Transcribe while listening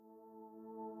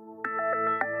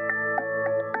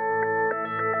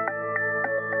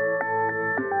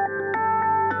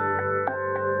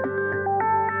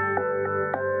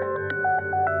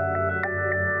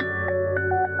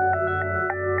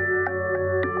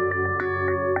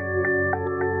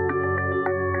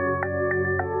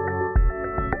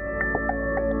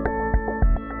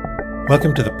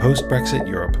Welcome to the Post-Brexit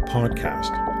Europe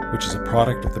podcast, which is a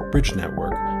product of the Bridge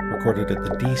Network recorded at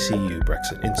the DCU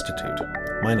Brexit Institute.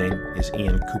 My name is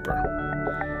Ian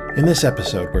Cooper. In this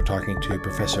episode, we're talking to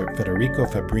Professor Federico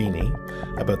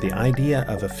Fabbrini about the idea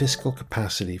of a fiscal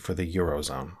capacity for the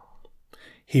Eurozone.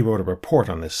 He wrote a report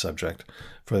on this subject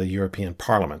for the European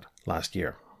Parliament last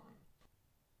year.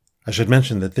 I should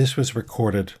mention that this was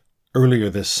recorded earlier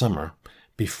this summer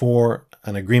before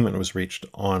an agreement was reached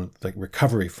on the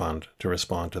recovery fund to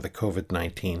respond to the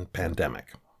COVID-19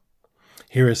 pandemic.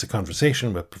 Here is the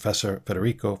conversation with Professor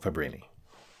Federico Fabbrini.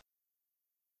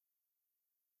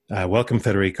 Welcome,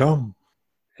 Federico.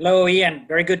 Hello, Ian.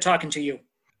 Very good talking to you.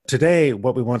 Today,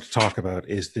 what we want to talk about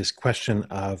is this question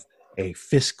of a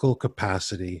fiscal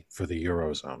capacity for the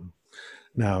Eurozone.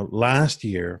 Now, last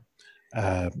year,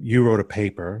 you wrote a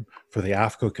paper for the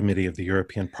AFCO Committee of the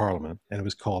European Parliament, and it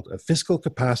was called A Fiscal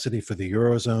Capacity for the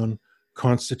Eurozone,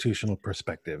 Constitutional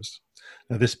Perspectives.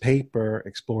 Now, this paper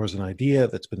explores an idea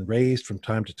that's been raised from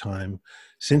time to time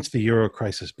since the Euro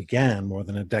crisis began more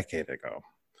than a decade ago.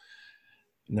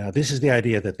 Now, this is the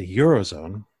idea that the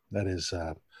Eurozone, that is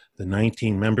the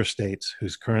 19 member states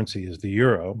whose currency is the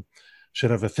euro,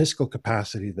 should have a fiscal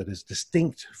capacity that is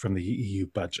distinct from the EU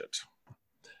budget.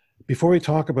 Before we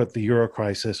talk about the euro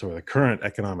crisis or the current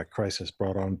economic crisis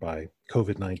brought on by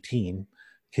COVID-19,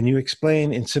 can you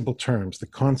explain in simple terms the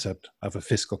concept of a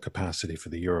fiscal capacity for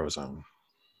the Eurozone?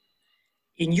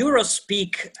 In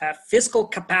Eurospeak, fiscal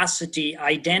capacity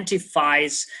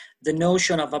identifies the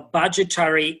notion of a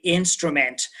budgetary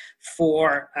instrument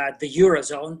for the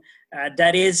Eurozone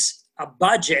that is a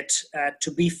budget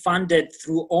to be funded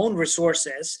through own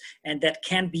resources and that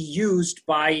can be used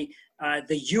by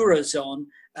the Eurozone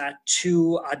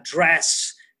to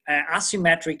address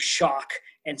asymmetric shock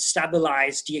and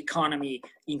stabilize the economy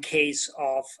in case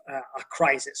of a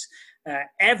crisis.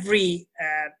 Every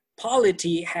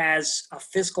polity has a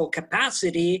fiscal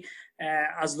capacity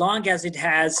as long as it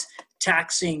has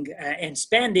taxing and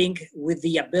spending with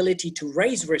the ability to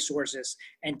raise resources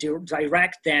and to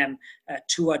direct them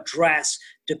to address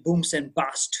the booms and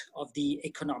bust of the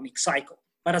economic cycle.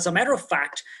 But as a matter of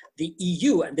fact, the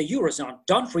EU and the Eurozone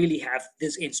don't really have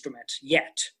this instrument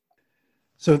yet.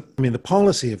 So, the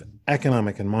policy of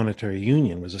economic and monetary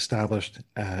union was established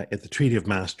at the Treaty of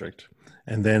Maastricht,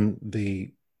 and then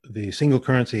the single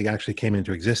currency actually came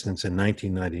into existence in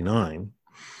 1999.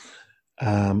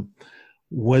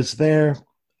 Was there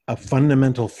a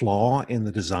fundamental flaw in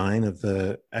the design of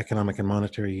the economic and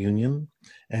monetary union?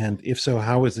 And if so,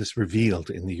 how was this revealed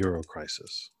in the euro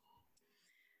crisis?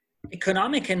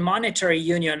 Economic and monetary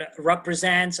union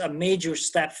represents a major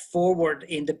step forward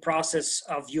in the process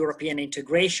of European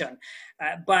integration.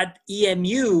 But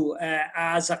EMU,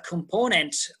 as a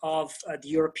component of the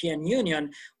European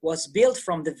Union, was built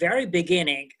from the very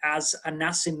beginning as an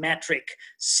asymmetric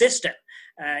system.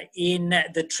 In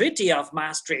the Treaty of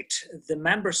Maastricht, the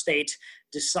member state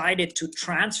decided to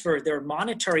transfer their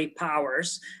monetary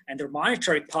powers and their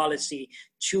monetary policy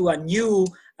to a new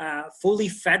fully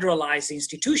federalized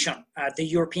institution, the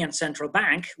European Central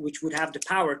Bank, which would have the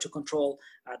power to control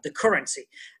the currency.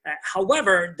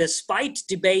 However, despite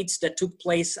debates that took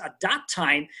place at that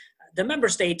time, the member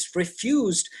states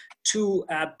refused to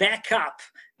back up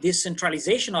this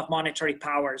centralization of monetary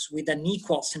powers with an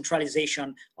equal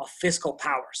centralization of fiscal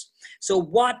powers. So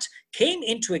what came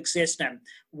into existence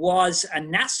was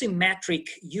an asymmetric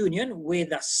union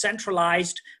with a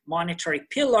centralized monetary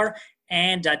pillar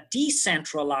and a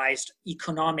decentralized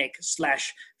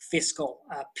economic/fiscal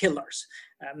pillars.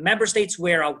 Member states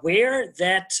were aware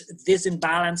that this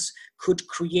imbalance could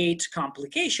create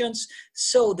complications,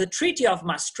 so the Treaty of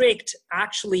Maastricht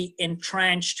actually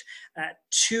entrenched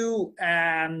two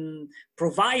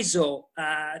proviso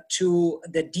to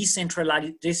the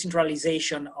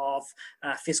decentralization of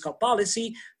fiscal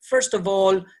policy. First of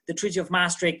all, the Treaty of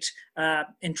Maastricht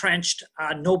entrenched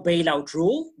a no bailout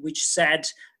rule, which said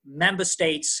member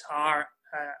states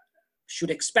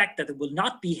should expect that it will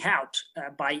not be helped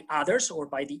by others or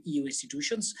by the EU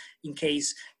institutions in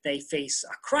case they face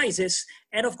a crisis.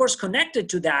 And of course, connected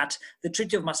to that, the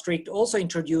Treaty of Maastricht also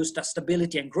introduced a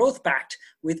Stability and Growth Pact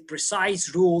with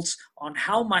precise rules on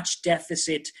how much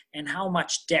deficit and how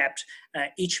much debt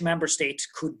each member state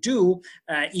could do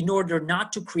in order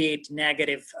not to create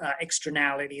negative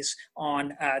externalities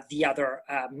on the other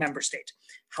member state.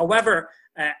 However,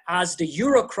 as the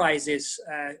Euro crisis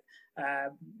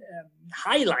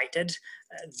highlighted,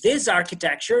 this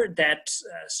architecture that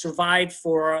survived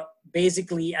for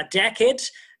basically a decade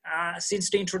since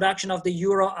the introduction of the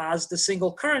euro as the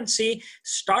single currency,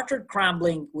 started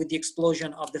crumbling with the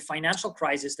explosion of the financial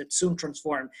crisis that soon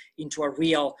transformed into a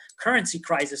real currency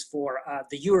crisis for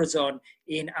the Eurozone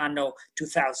in anno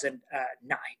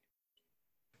 2009.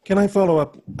 Can I follow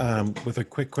up with a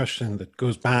quick question that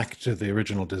goes back to the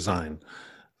original design?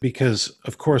 Because,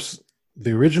 of course,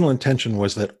 the original intention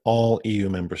was that all EU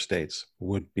member states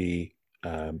would be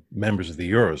members of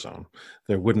the Eurozone.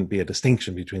 There wouldn't be a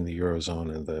distinction between the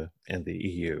Eurozone and the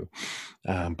EU.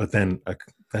 But then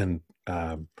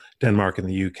Denmark and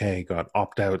the UK got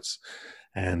opt-outs,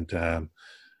 and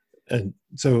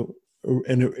so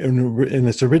in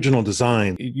its original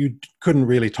design, you couldn't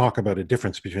really talk about a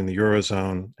difference between the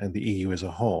Eurozone and the EU as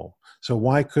a whole. So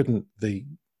why couldn't the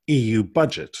EU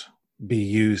budget be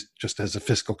used just as a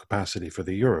fiscal capacity for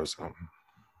the Eurozone?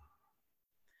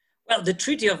 Well, the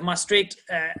Treaty of Maastricht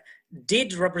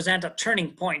did represent a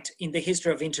turning point in the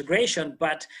history of integration,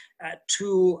 but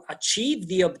to achieve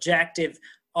the objective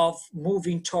of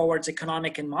moving towards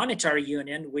economic and monetary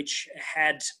union, which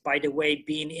had, by the way,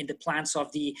 been in the plans of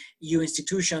the EU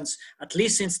institutions at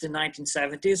least since the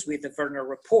 1970s with the Werner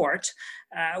Report.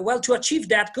 Well, to achieve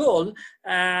that goal,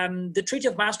 the Treaty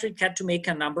of Maastricht had to make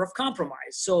a number of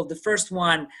compromises. So the first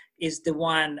one is the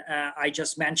one I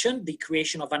just mentioned, the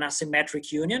creation of an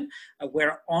asymmetric union,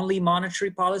 where only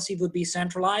monetary policy would be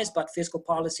centralized, but fiscal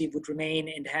policy would remain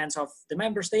in the hands of the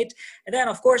member state. And then,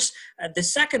 of course, the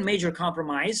second major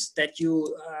compromise that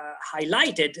you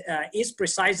highlighted is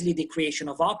precisely the creation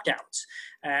of opt-outs.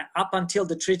 Up until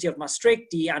the Treaty of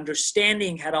Maastricht, the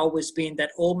understanding had always been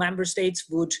that all member states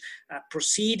would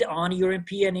proceed on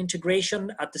European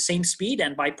integration at the same speed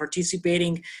and by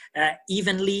participating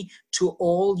evenly to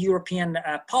all European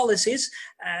policies.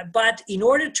 But in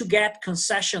order to get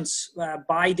concessions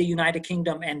by the United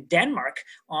Kingdom and Denmark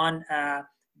on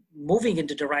moving in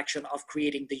the direction of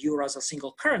creating the euro as a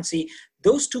single currency,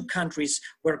 those two countries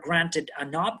were granted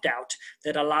an opt-out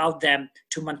that allowed them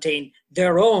to maintain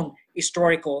their own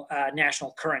historical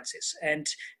national currencies. And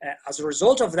as a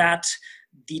result of that,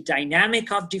 the dynamic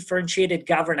of differentiated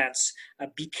governance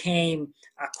became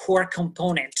a core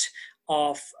component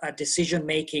of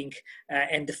decision-making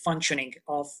and the functioning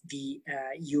of the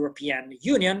European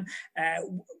Union,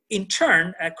 in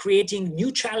turn creating new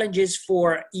challenges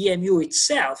for EMU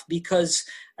itself, because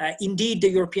indeed the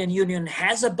European Union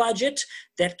has a budget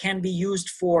that can be used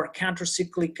for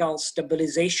counter-cyclical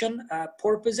stabilization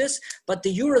purposes, but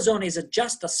the Eurozone is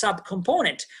just a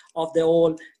subcomponent of the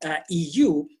whole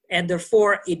EU, and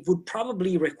therefore it would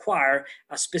probably require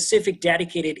a specific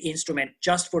dedicated instrument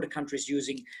just for the countries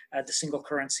using the single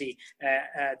currency,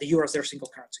 the euro as their single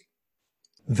currency.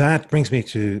 That brings me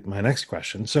to my next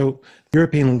question. So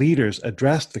European leaders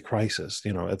addressed the crisis,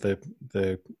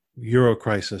 the euro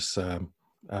crisis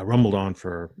rumbled on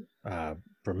for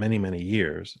many, many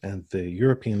years, and the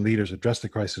European leaders addressed the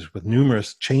crisis with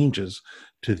numerous changes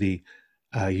to the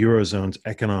Eurozone's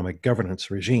economic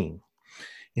governance regime.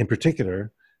 In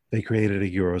particular, they created a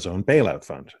Eurozone bailout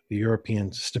fund, the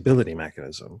European Stability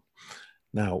Mechanism.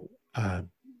 Now,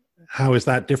 how is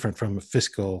that different from a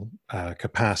fiscal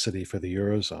capacity for the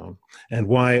Eurozone? And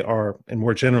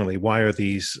more generally, why are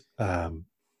these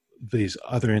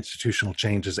other institutional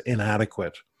changes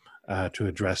inadequate to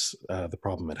address the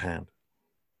problem at hand?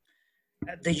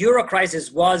 The euro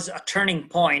crisis was a turning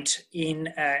point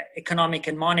in economic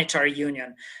and monetary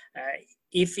union.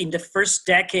 If in the first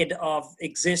decade of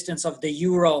existence of the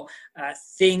euro,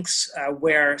 things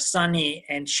were sunny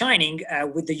and shining,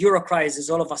 with the euro crisis,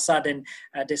 all of a sudden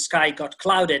the sky got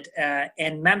clouded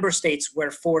and member states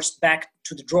were forced back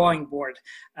to the drawing board,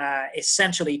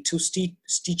 essentially to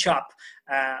stitch up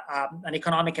an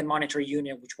economic and monetary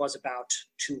union which was about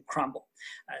to crumble.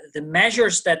 The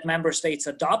measures that member states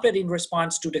adopted in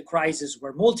response to the crisis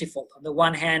were multifold. On the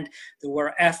one hand, there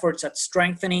were efforts at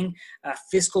strengthening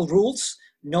fiscal rules,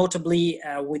 notably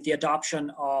with the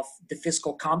adoption of the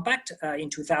Fiscal Compact in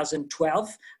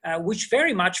 2012, which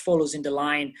very much follows in the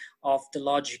line of the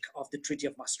logic of the Treaty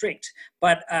of Maastricht.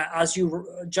 But as you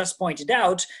just pointed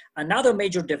out, another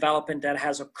major development that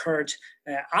has occurred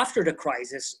after the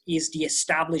crisis is the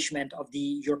establishment of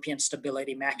the European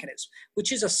Stability Mechanism,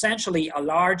 which is essentially a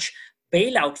large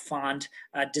bailout fund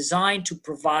designed to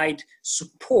provide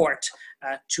support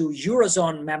to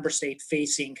Eurozone member state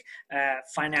facing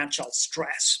financial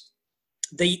stress.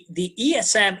 The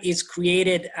ESM is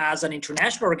created as an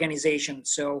international organization,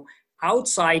 so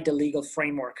outside the legal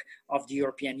framework of the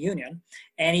European Union,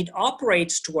 and it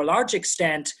operates to a large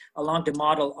extent along the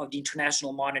model of the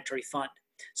International Monetary Fund.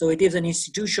 So it is an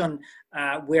institution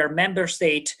where member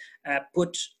states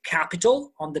put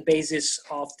capital on the basis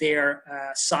of their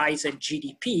size and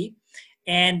GDP.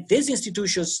 And these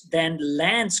institutions then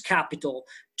lends capital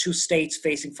to states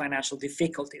facing financial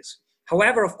difficulties.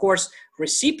 However, of course,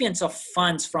 recipients of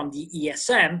funds from the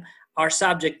ESM are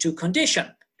subject to condition,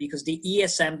 because the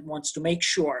ESM wants to make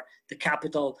sure the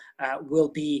capital will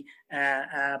be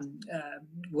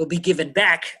given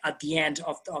back at the end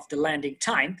of the lending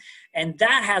time. And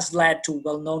that has led to a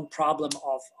well-known problem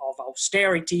of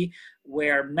austerity,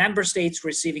 where member states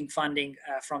receiving funding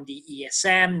from the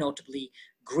ESM, notably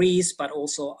Greece, but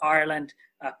also Ireland,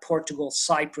 Portugal,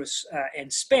 Cyprus,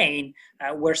 and Spain,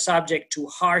 were subject to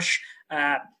harsh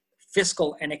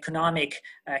fiscal and economic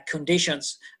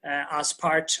conditions as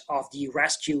part of the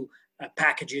rescue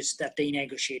packages that they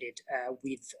negotiated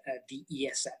with the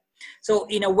ESM. So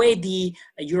in a way, the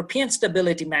European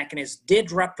Stability Mechanism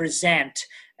did represent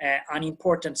an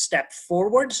important step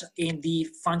forward in the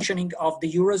functioning of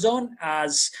the Eurozone,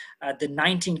 as the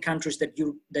 19 countries that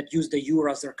use the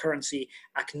euro as their currency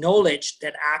acknowledged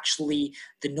that actually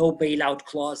the no bailout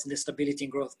clause in the Stability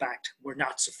and Growth Pact were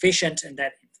not sufficient, and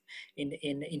that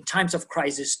in times of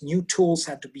crisis, new tools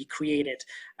had to be created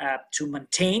to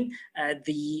maintain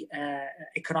the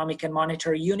economic and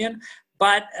monetary union.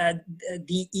 But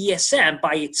the ESM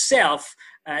by itself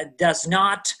does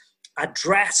not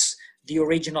address the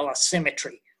original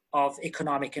asymmetry of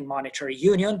economic and monetary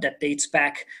union that dates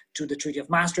back to the Treaty of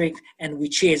Maastricht, and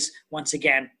which is, once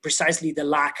again, precisely the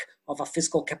lack of a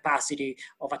fiscal capacity,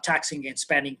 of a taxing and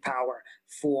spending power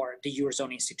for the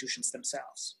Eurozone institutions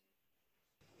themselves.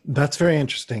 That's very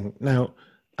interesting. Now,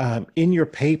 in your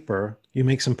paper, you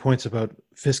make some points about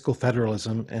fiscal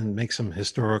federalism and make some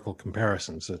historical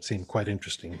comparisons that seem quite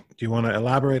interesting. Do you want to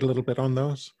elaborate a little bit on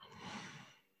those?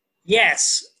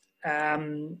 Yes.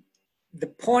 The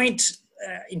point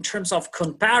in terms of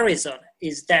comparison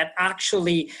is that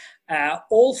actually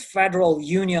all federal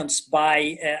unions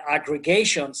by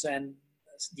aggregations, and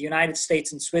the United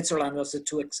States and Switzerland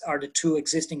are the two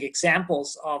existing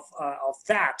examples of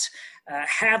that,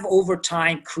 have over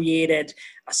time created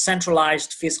a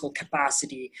centralized fiscal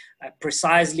capacity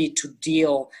precisely to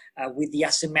deal with the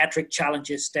asymmetric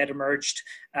challenges that emerged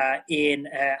in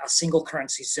a single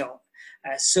currency zone.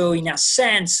 So in a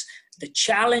sense, the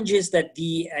challenges that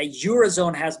the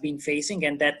Eurozone has been facing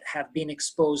and that have been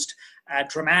exposed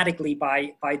dramatically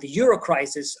by the Euro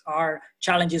crisis are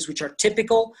challenges which are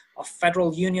typical of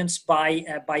federal unions by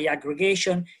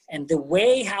aggregation, and the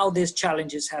way how these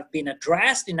challenges have been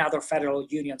addressed in other federal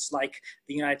unions like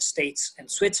the United States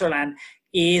and Switzerland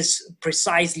is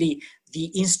precisely the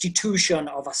institution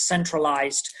of a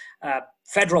centralized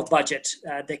federal budget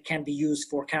that can be used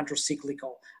for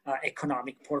counter-cyclical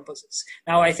economic purposes.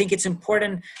 Now, I think it's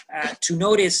important to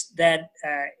notice that,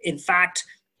 in fact,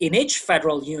 in each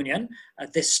federal union,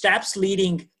 the steps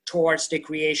leading towards the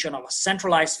creation of a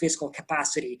centralized fiscal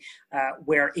capacity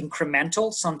were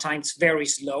incremental, sometimes very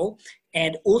slow,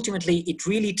 and ultimately it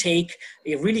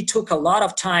really took a lot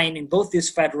of time in both this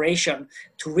federation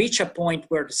to reach a point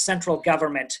where the central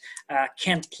government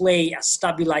can play a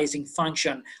stabilizing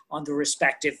function on the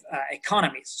respective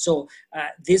economies. So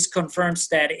this confirms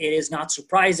that it is not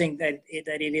surprising that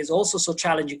it is also so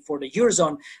challenging for the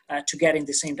Eurozone to get in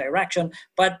the same direction.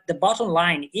 But the bottom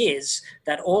line is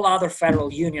that all other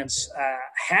federal unions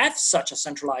have such a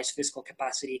centralized fiscal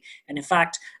capacity. And in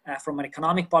fact, from an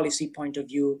economic policy point of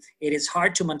view, it is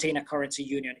hard to maintain a currency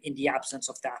union in the absence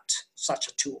of such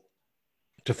a tool.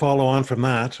 To follow on from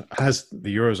that, has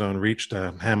the Eurozone reached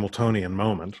a Hamiltonian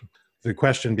moment? The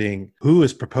question being, who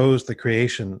has proposed the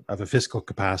creation of a fiscal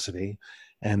capacity,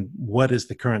 and what is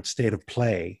the current state of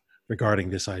play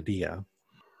regarding this idea?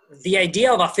 The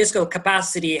idea of a fiscal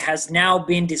capacity has now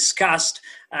been discussed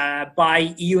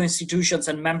by EU institutions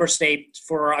and member states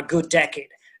for a good decade.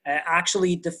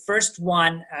 Actually, the first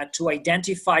one to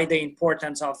identify the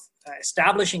importance of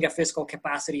establishing a fiscal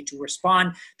capacity to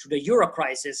respond to the Euro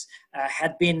crisis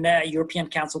had been European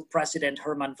Council President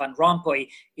Herman Van Rompuy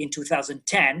in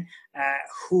 2010,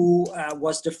 who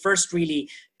was the first really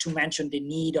to mention the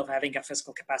need of having a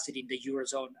fiscal capacity in the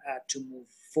Eurozone to move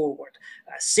forward.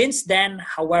 Since then,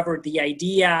 however, the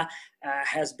idea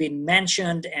has been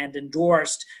mentioned and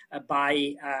endorsed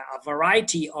by a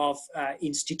variety of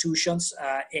institutions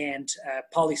and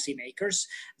policymakers.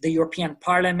 The European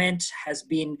Parliament has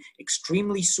been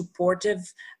extremely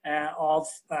supportive of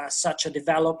such a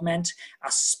development.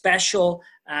 A special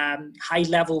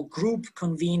high-level group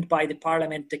convened by the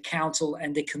Parliament, the Council,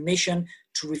 and the Commission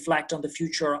to reflect on the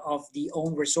future of the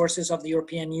own resources of the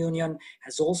European Union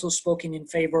has also spoken in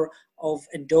favor of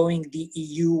endowing the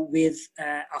EU with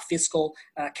a fiscal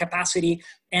capacity,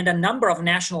 and a number of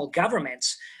national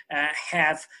governments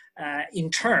have in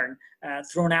turn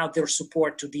thrown out their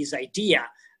support to this idea.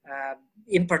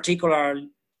 In particular,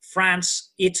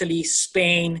 France, Italy,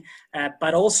 Spain,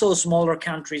 but also smaller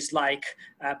countries like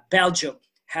Belgium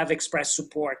have expressed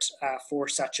support for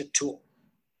such a tool.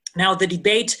 Now, the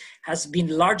debate has been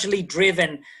largely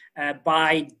driven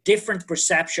by different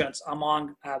perceptions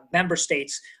among member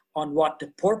states on what the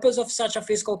purpose of such a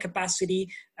fiscal capacity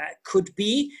could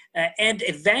be, and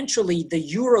eventually the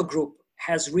Eurogroup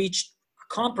has reached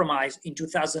a compromise in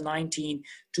 2019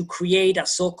 to create a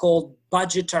so-called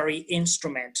budgetary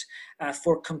instrument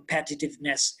for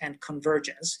competitiveness and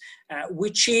convergence,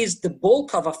 which is the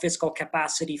bulk of a fiscal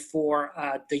capacity for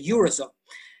the Eurozone.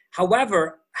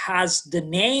 However, as the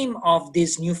name of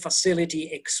this new facility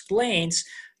explains,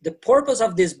 the purpose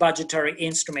of this budgetary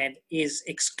instrument is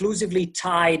exclusively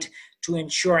tied to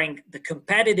ensuring the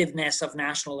competitiveness of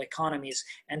national economies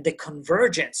and the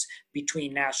convergence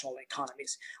between national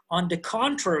economies. On the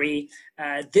contrary,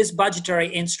 this budgetary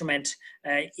instrument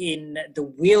in the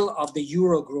will of the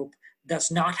Eurogroup does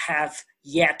not have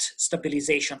yet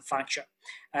stabilization function.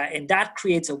 And that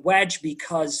creates a wedge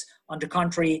because, on the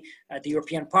contrary, the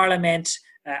European Parliament,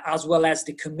 as well as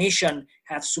the Commission,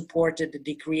 have supported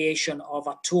the creation of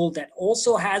a tool that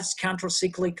also has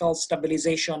counter-cyclical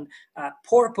stabilization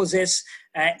purposes.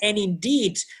 And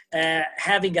indeed,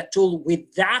 having a tool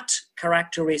with that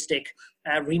characteristic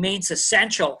remains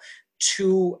essential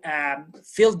to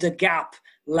fill the gap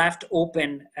left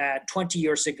open 20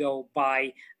 years ago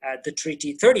by the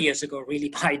treaty, 30 years ago, really,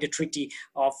 by the Treaty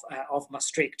of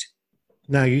Maastricht.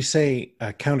 Now, you say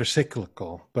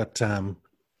counter-cyclical, but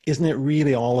isn't it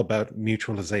really all about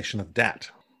mutualization of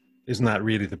debt? Isn't that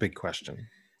really the big question?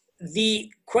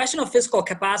 The question of fiscal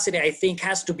capacity, I think,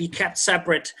 has to be kept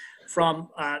separate from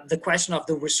the question of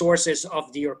the resources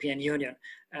of the European Union.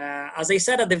 As I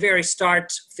said at the very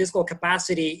start, fiscal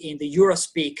capacity in the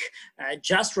Eurospeak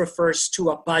just refers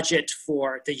to a budget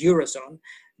for the Eurozone.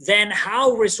 Then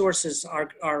how resources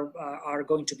are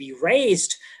going to be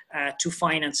raised to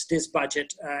finance this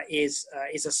budget is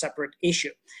a separate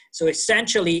issue. So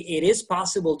essentially, it is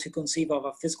possible to conceive of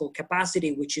a fiscal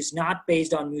capacity which is not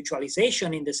based on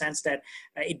mutualization, in the sense that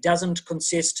it doesn't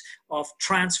consist of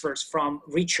transfers from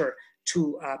richer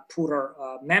to poorer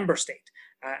member state.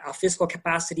 A fiscal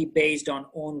capacity based on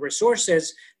own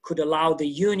resources could allow the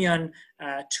Union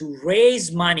to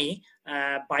raise money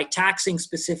by taxing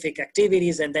specific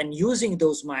activities and then using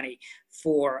those money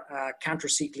for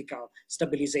counter-cyclical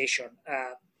stabilization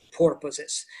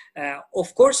purposes.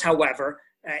 Of course, however,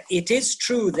 it is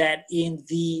true that in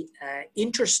the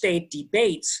interstate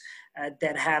debates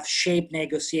that have shaped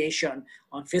negotiation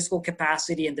on fiscal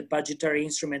capacity and the budgetary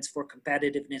instruments for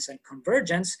competitiveness and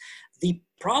convergence, the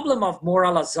problem of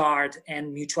moral hazard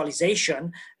and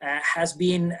mutualization has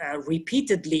been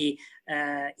repeatedly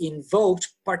invoked,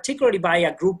 particularly by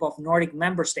a group of Nordic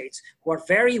member states who are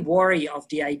very wary of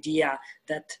the idea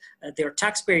that their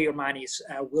taxpayer monies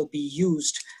will be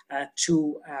used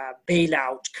to bail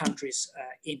out countries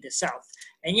in the South.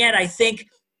 And yet, I think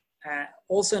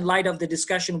also in light of the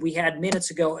discussion we had minutes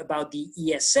ago about the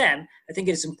ESM, I think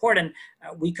it is important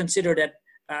we consider that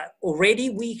already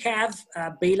we have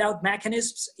bailout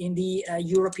mechanisms in the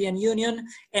European Union,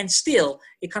 and still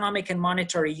economic and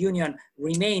monetary union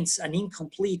remains an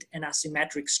incomplete and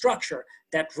asymmetric structure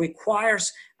that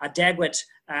requires adequate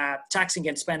taxing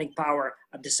and spending power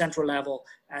at the central level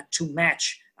to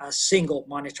match a single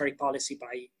monetary policy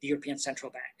by the European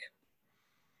Central Bank.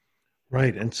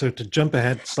 Right. And so to jump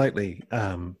ahead slightly,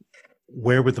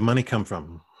 where would the money come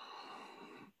from?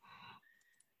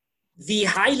 The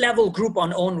high-level group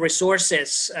on own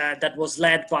resources that was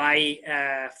led by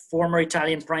former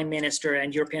Italian Prime Minister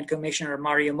and European Commissioner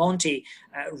Mario Monti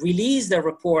released a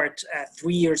report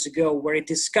 3 years ago where it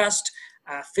discussed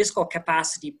fiscal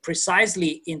capacity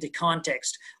precisely in the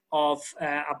context of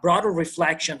a broader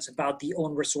reflections about the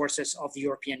own resources of the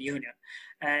European Union.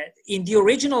 In the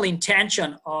original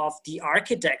intention of the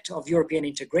architect of European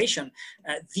integration,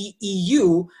 the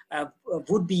EU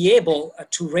would be able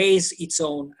to raise its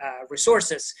own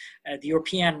resources. The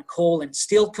European coal and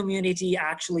steel community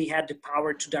actually had the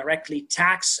power to directly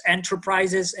tax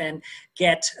enterprises and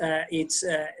get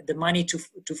the money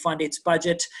to fund its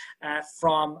budget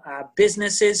from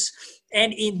businesses.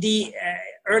 And in the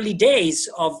early days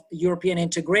of European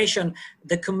integration,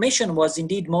 the Commission was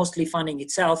indeed mostly funding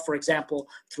itself, for example,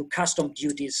 through custom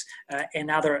duties and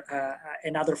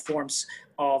other forms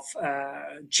of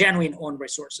genuine own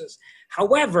resources.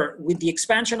 However, with the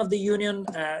expansion of the Union,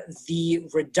 the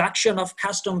reduction of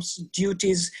customs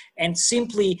duties, and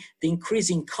simply the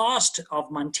increasing cost of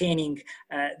maintaining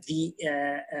the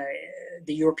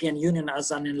European Union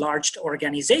as an enlarged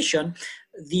organization,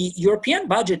 the European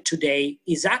budget today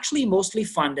is actually mostly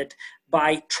funded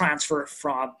by transfer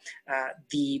from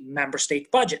the member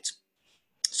state budgets.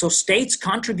 So states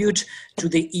contribute to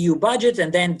the EU budget,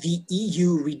 and then the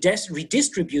EU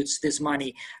redistributes this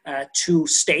money to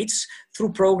states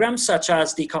through programs such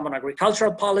as the Common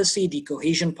Agricultural Policy, the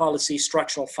Cohesion Policy,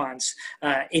 structural funds,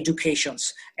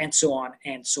 educations, and so on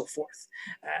and so forth.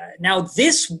 Now,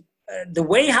 the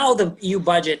way how the EU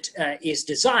budget is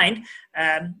designed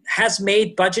has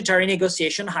made budgetary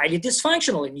negotiation highly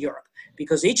dysfunctional in Europe,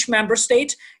 because each member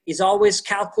state is always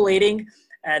calculating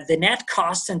the net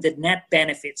costs and the net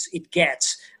benefits it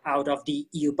gets out of the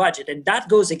EU budget. And that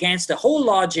goes against the whole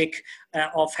logic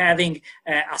of having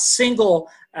a single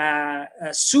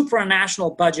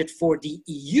supranational budget for the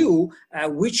EU,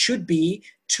 which should be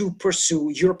to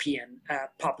pursue European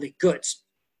public goods.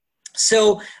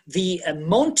 So the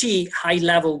Monti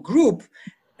high-level group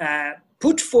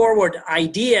put forward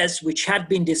ideas which had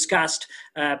been discussed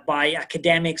by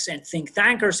academics and think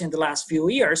tankers in the last few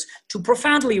years to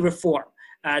profoundly reform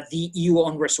the EU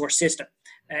own resource system,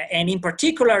 and in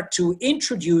particular to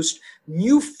introduce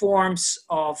new forms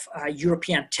of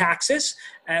European taxes,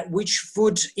 which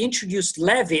would introduce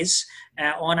levies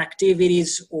on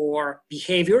activities or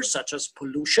behaviors such as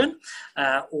pollution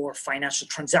or financial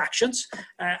transactions,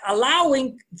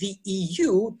 allowing the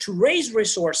EU to raise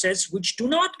resources which do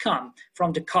not come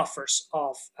from the coffers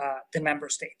of the member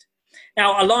state.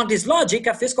 Now, along this logic,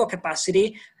 a fiscal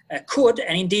capacity could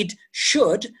and indeed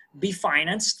should be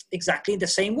financed exactly in the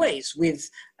same ways, with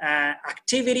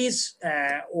activities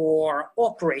or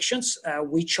operations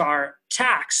which are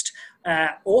taxed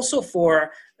also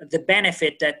for the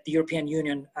benefit that the European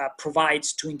Union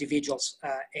provides to individuals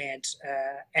and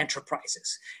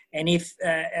enterprises. And if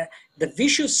the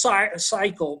vicious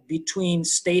cycle between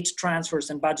state transfers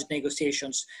and budget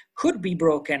negotiations could be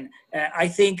broken, I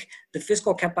think the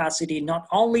fiscal capacity not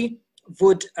only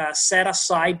would set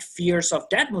aside fears of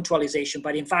debt mutualization,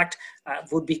 but in fact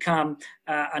would become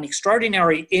an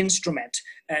extraordinary instrument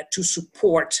to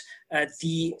support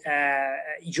the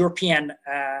European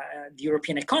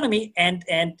economy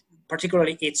and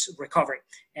particularly its recovery.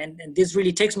 And this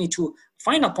really takes me to a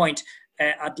final point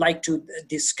I'd like to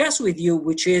discuss with you,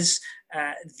 which is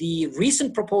the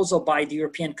recent proposal by the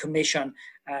European Commission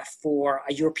for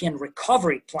a European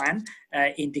recovery plan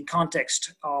in the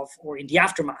context of, or in the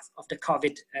aftermath of the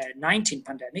COVID-19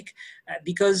 pandemic,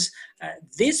 because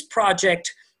this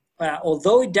project,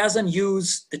 although it doesn't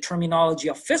use the terminology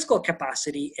of fiscal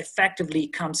capacity, effectively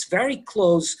comes very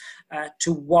close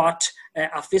to what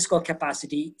a fiscal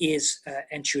capacity is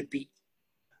and should be.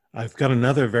 I've got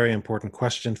another very important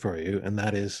question for you, and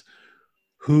that is,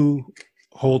 who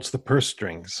holds the purse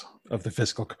strings of the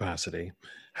fiscal capacity?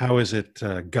 How is it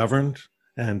governed?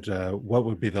 And what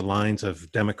would be the lines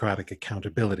of democratic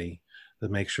accountability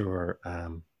that make sure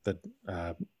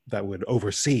that would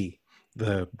oversee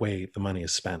the way the money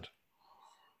is spent?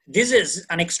 This is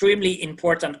an extremely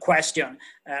important question.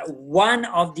 One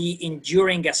of the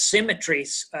enduring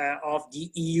asymmetries of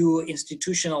the EU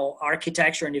institutional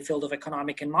architecture in the field of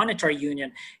economic and monetary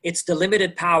union, it's the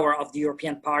limited power of the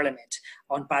European Parliament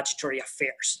on budgetary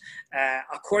affairs.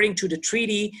 According to the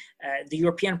treaty, the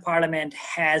European Parliament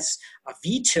has a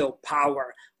veto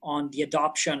power on the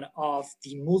adoption of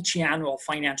the multi-annual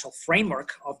financial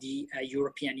framework of the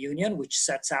European Union, which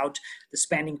sets out the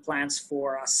spending plans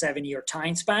for a 7-year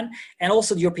time span. And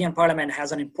also the European Parliament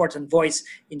has an important voice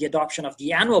in the adoption of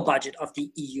the annual budget of the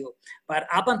EU. But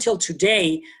up until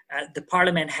today, the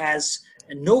Parliament has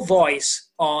no voice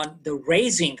on the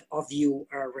raising of EU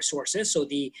resources, so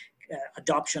the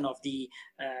adoption of the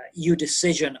EU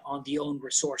decision on the own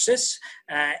resources.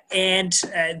 And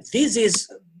this is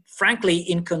frankly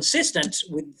inconsistent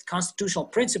with constitutional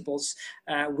principles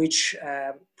which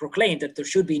proclaim that there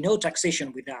should be no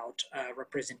taxation without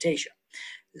representation.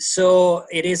 So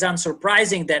it is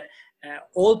unsurprising that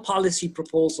all policy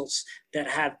proposals that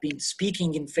have been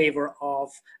speaking in favor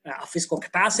of a fiscal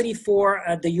capacity for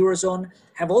the Eurozone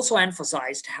have also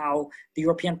emphasized how the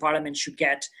European Parliament should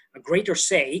get a greater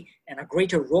say and a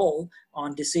greater role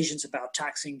on decisions about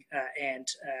taxing and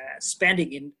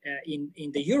spending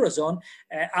in the Eurozone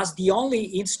as the only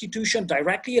institution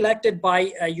directly elected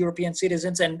by European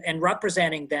citizens and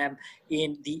representing them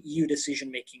in the EU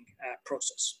decision-making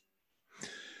process.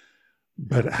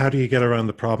 But how do you get around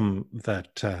the problem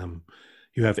that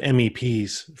you have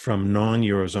MEPs from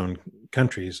non-Eurozone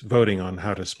countries voting on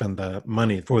how to spend the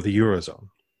money for the Eurozone?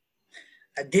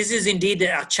 This is indeed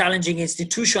a challenging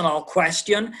institutional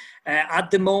question.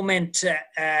 At the moment,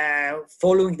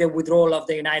 following the withdrawal of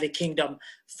the United Kingdom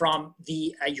from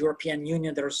the European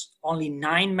Union, there's only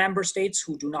 9 member states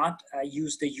who do not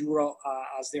use the euro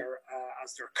as their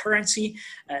currency.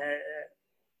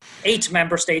 8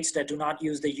 member states that do not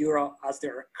use the euro as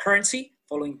their currency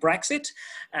following Brexit.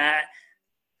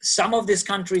 Some of these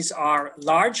countries are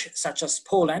large, such as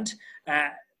Poland.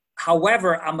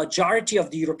 However, a majority of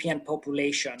the European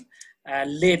population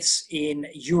lives in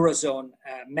Eurozone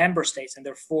member states, and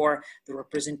therefore the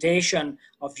representation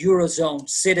of Eurozone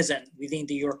citizens within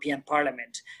the European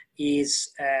Parliament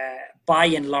is by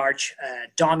and large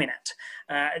dominant.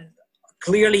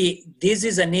 Clearly, this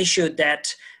is an issue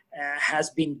that has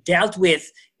been dealt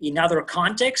with in other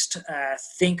contexts.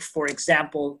 Think, for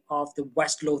example, of the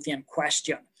West Lothian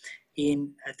question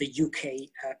in the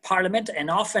UK Parliament, and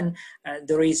often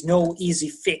there is no easy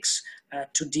fix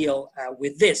to deal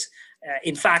with this.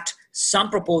 In fact, some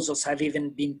proposals have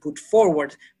even been put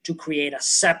forward to create a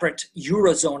separate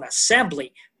Eurozone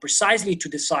assembly precisely to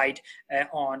decide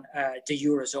on the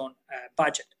Eurozone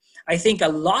budget. I think a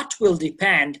lot will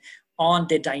depend on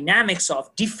the dynamics of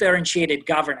differentiated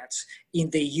governance in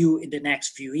the EU in the next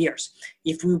few years.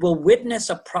 If we will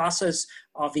witness a process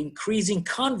of increasing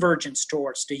convergence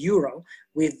towards the euro,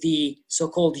 with the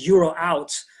so-called euro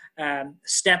out,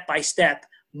 step by step,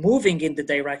 moving in the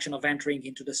direction of entering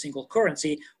into the single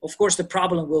currency, of course the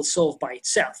problem will solve by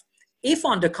itself. If,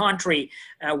 on the contrary,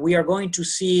 we are going to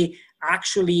see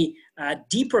actually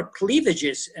deeper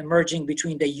cleavages emerging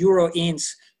between the euro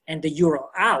ins and the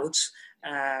euro outs,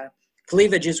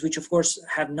 cleavages which of course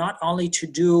have not only to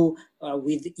do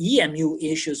with EMU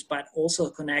issues, but also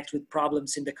connect with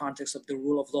problems in the context of the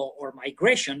rule of law or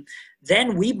migration,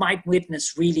 then we might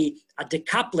witness really a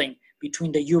decoupling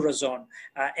between the Eurozone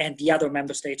and the other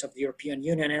member states of the European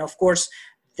Union. And of course,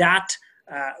 that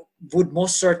would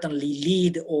most certainly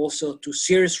lead also to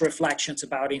serious reflections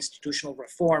about institutional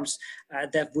reforms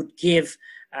that would give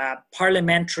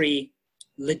parliamentary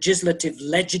legislative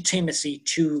legitimacy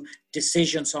to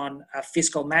decisions on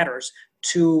fiscal matters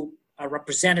to a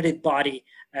representative body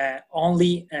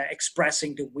only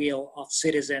expressing the will of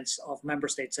citizens of member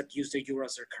states that use the euro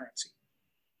as their currency.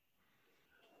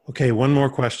 Okay, one more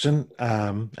question,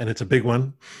 and it's a big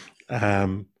one.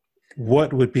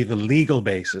 What would be the legal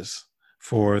basis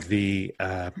for the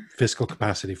fiscal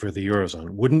capacity for the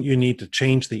Eurozone? Wouldn't you need to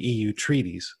change the EU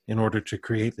treaties in order to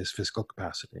create this fiscal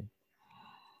capacity?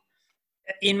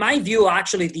 In my view,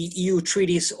 actually, the EU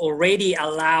treaties already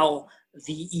allow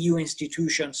the EU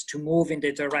institutions to move in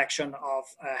the direction of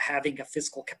having a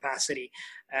fiscal capacity.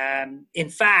 In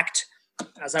fact,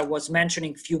 as I was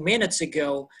mentioning a few minutes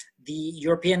ago, the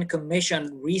European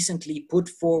Commission recently put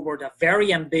forward a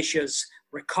very ambitious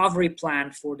recovery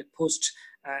plan for the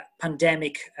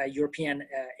post-pandemic European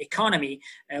economy,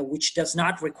 which does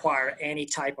not require any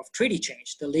type of treaty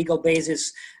change. The legal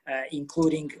basis,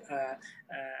 including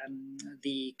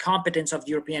the competence of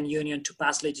the European Union to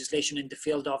pass legislation in the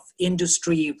field of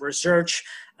industry, research,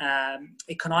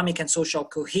 economic and social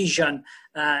cohesion,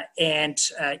 and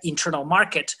internal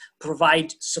market,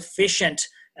 provide sufficient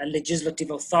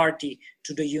legislative authority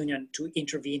to the Union to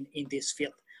intervene in this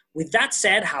field. With that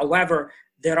said, however,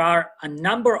 there are a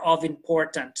number of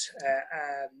important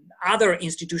other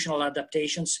institutional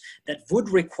adaptations that would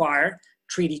require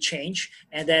treaty change,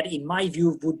 and that, in my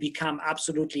view, would become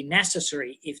absolutely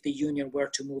necessary if the Union were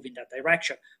to move in that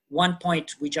direction. One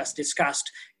point we just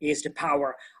discussed is the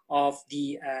power of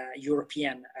the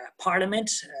European Parliament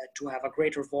to have a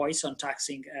greater voice on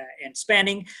taxing and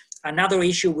spending. Another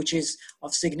issue which is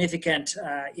of significant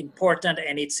importance,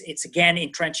 and it's again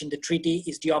entrenched in the treaty,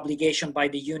 is the obligation by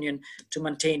the Union to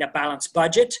maintain a balanced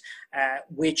budget,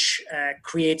 which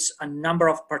creates a number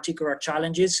of particular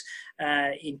challenges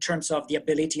in terms of the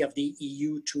ability of the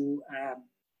EU to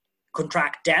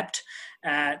contract debt.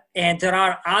 And there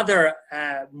are other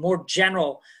more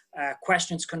general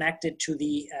questions connected to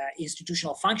the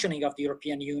institutional functioning of the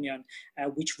European Union,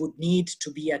 which would need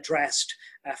to be addressed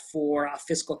for a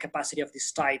fiscal capacity of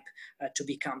this type to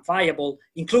become viable,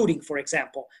 including, for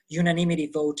example, unanimity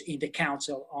vote in the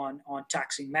Council on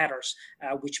taxing matters,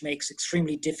 which makes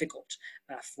extremely difficult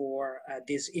for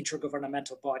this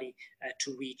intergovernmental body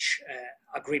to reach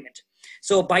agreement.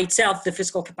 So by itself, the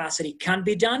fiscal capacity can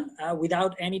be done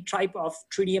without any type of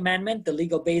treaty amendment. The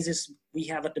legal basis we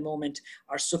have at the moment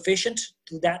are sufficient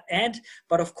to that end.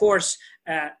 But of course,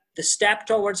 the step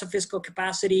towards a fiscal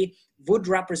capacity would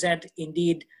represent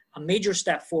indeed a major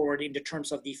step forward in the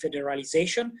terms of the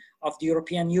federalization of the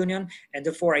European Union, and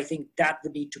therefore I think that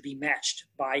would need to be matched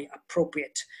by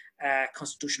appropriate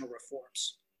constitutional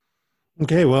reforms.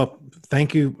 Okay, well,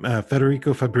 thank you,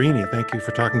 Federico Fabbrini. Thank you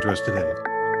for talking to us today.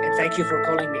 And thank you for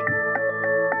calling me.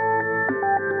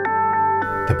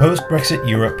 The Post-Brexit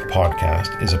Europe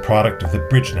podcast is a product of the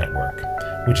Bridge Network,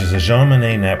 which is a Jean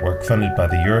Monnet network funded by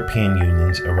the European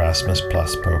Union's Erasmus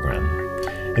Plus program.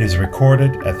 It is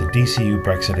recorded at the DCU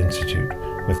Brexit Institute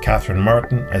with Catherine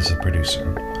Martin as the producer.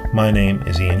 My name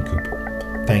is Ian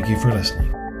Cooper. Thank you for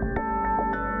listening.